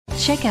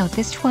Check out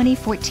this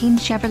 2014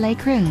 Chevrolet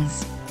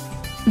Cruze.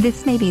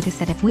 This may be the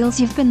set of wheels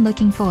you've been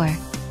looking for.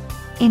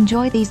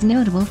 Enjoy these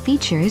notable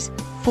features: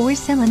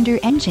 4-cylinder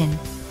engine,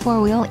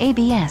 4-wheel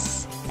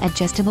ABS,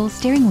 adjustable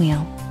steering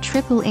wheel,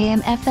 triple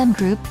AM/FM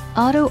group,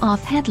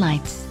 auto-off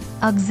headlights,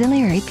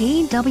 auxiliary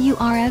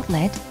PWR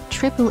outlet,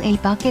 AAA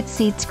bucket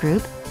seats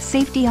group,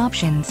 safety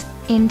options,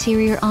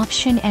 interior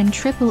option and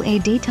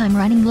AAA daytime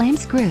running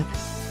lamps group.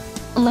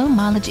 Low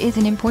mileage is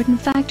an important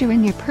factor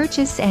in your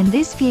purchase, and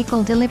this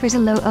vehicle delivers a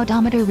low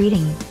odometer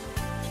reading.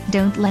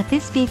 Don't let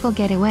this vehicle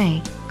get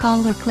away.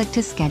 Call or click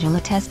to schedule a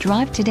test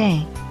drive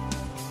today.